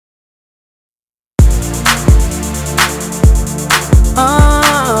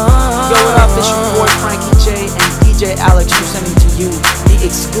you the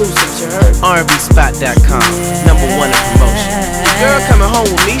exclusives, you heard? RnBspot.com, #1 in promotion. The girl coming home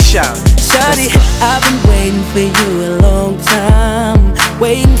with me, shout. Shawty, I've been waiting for you a long time,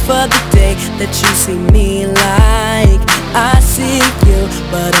 waiting for the day that you see me like I see you,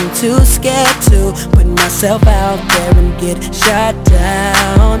 but I'm too scared to put myself out there and get shot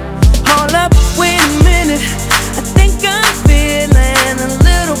down. Hold up, wait a minute, I think I'm feeling a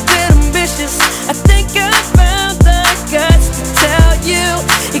little bit ambitious. I think I found the guts to tell you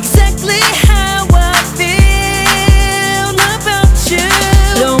exactly how I feel about you.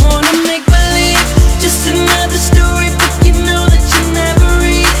 Don't wanna make believe, just another story, but you know that you never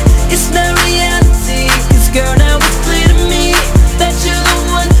read. It's not reality, 'cause girl, now it's clear to me that you're the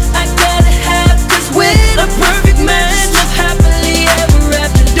one I gotta have, 'cause we're the perfect match. Live happily ever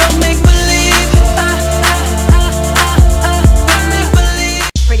after, don't make believe.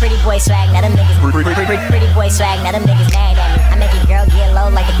 Pretty boy swag, now them niggas. Pretty boy swag, now them niggas mad at me. I make a girl get low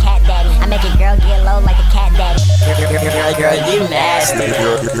like a cat daddy. I make a girl get low like a cat daddy. Girl, you nasty.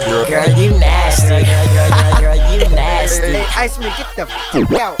 Girl, you nasty. Girl, you nasty. Hey, Iceman, get the f***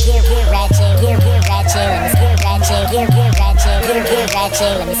 out. Get ratchet, get ratchet. Let me get ratchet, get ratchet, get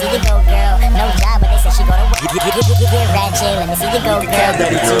ratchet. Let me see you go, girl. No job, but they say she go to work. Get ratchet, let me see you go, girl.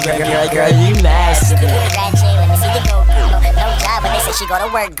 Girl, you nasty. Get ratchet, let me see you go, girl. No job, but they say she go to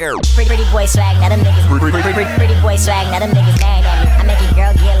work, girl. Pretty boy swag, now them niggas. Pretty boy swag, now them niggas mad at me. I make a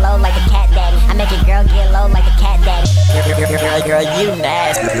girl get low like a cat daddy. I make a girl get low like a cat daddy. Girl, you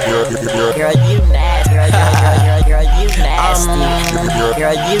nasty. Girl, you nasty. Girl, you nasty.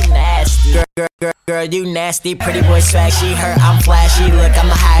 Girl, you nasty. Girl, you nasty. Pretty boy swag, she hurt, I'm flashy. Look,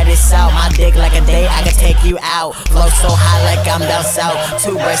 I'ma hide this out. My dick like a date, I can take you out. Flow so high like I'm down south.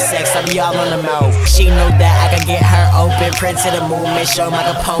 Too much sex, I'm y'all on the mouth. She knew that I could get her open. Print to the movement, show my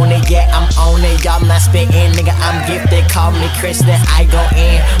opponent. Yeah, I'm on it. Y'all not spitting, nigga, I'm gifted. Call me Kristen, I go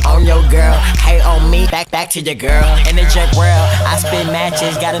in on your girl. Hate on me, back to your girl. In the jerk world, I spin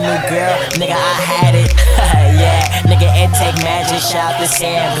matches. Got a new girl, nigga, I had it. Yeah, nigga, it take magic. Shout to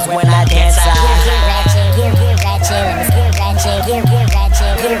Sam, 'cause when I dance, I get ratchet, get ratchet. Let me get ratchet, get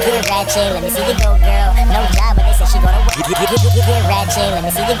ratchet, get ratchet. Let me see you go, girl. No job, but they say she go to work. Get ratchet, let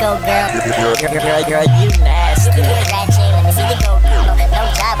me see you go, girl. Girl, you nasty. Get ratchet, let me see you go, girl. No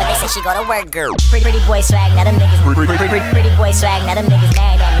job, but they say she go to work, girl. Pretty boy swag, now them niggas. Pretty boy swag, now them niggas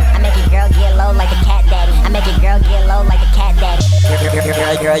mad at me. I make a girl get low like a cat daddy. I make a girl get low like a cat daddy.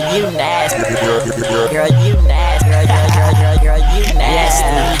 Girl, you nasty. Girl, you nasty. Girl, you nasty.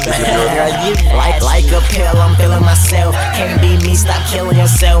 Girl, you nasty. Like a pill, I'm feeling myself. Can't be me, stop killing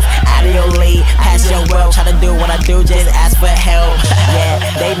yourself. Out of your league, pass your wealth. Try to do what I do, just ask for help. Yeah,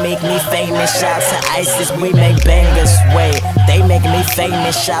 they make me famous. Shout to ISIS, we make bangers. Wait, they make me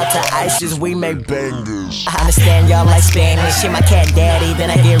famous. Shout to ISIS, we make bangers. I understand y'all like Spanish. Shit, my cat daddy.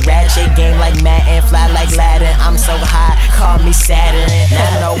 Then I get ratchet, game like Matt and fly like Aladdin. I'm so hot, call me Saturn. Now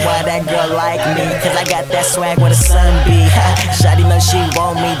I know why that girl like me, 'cause I got that swag where the sun be. Shawty know she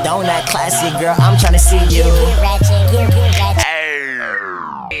want me, don't act classy, girl. I'm tryna see you. Get ratchet, get ratchet.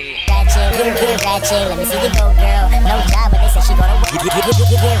 Get ratchet, let me see you go, girl. No job, but they say she go to work.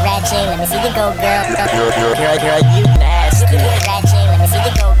 Get ratchet, let me see you go, girl. Girl, you nasty. Get ratchet, let me see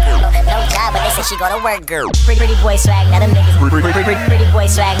you go, girl. No job, but they say she go to work, girl. Pretty boy swag, now them niggas. Pretty boy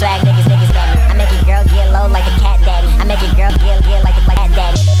swag, niggas daddy. I make a girl get low like a cat daddy. I make a girl get like a cat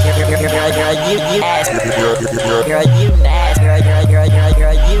daddy. Girl, you nasty. Girl, you nasty.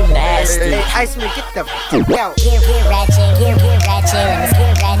 Girl, you nasty. Hey, Iceman, get the f*** out. Get ratchet, get ratchet. Let me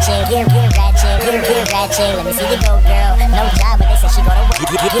get ratchet, get ratchet, get ratchet. Let me see you go, girl. No job, but they say she go to work.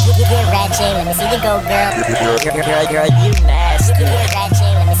 Get ratchet, let me see you go, girl. Girl, you nasty. Get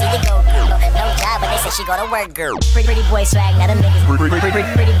ratchet, let me see you go, girl. No job, but they say she go to work, girl. Pretty boy swag, now them niggas.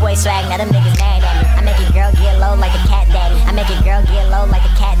 Pretty boy swag, now them niggas mad at me. I make a girl get low like a cat daddy. I make a girl get low like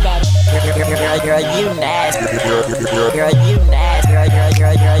a cat daddy. Girl, you nasty. Girl, you nasty.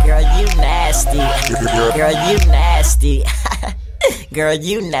 Girl, you nasty. Girl, you nasty. Girl,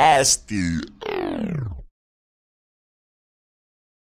 you nasty.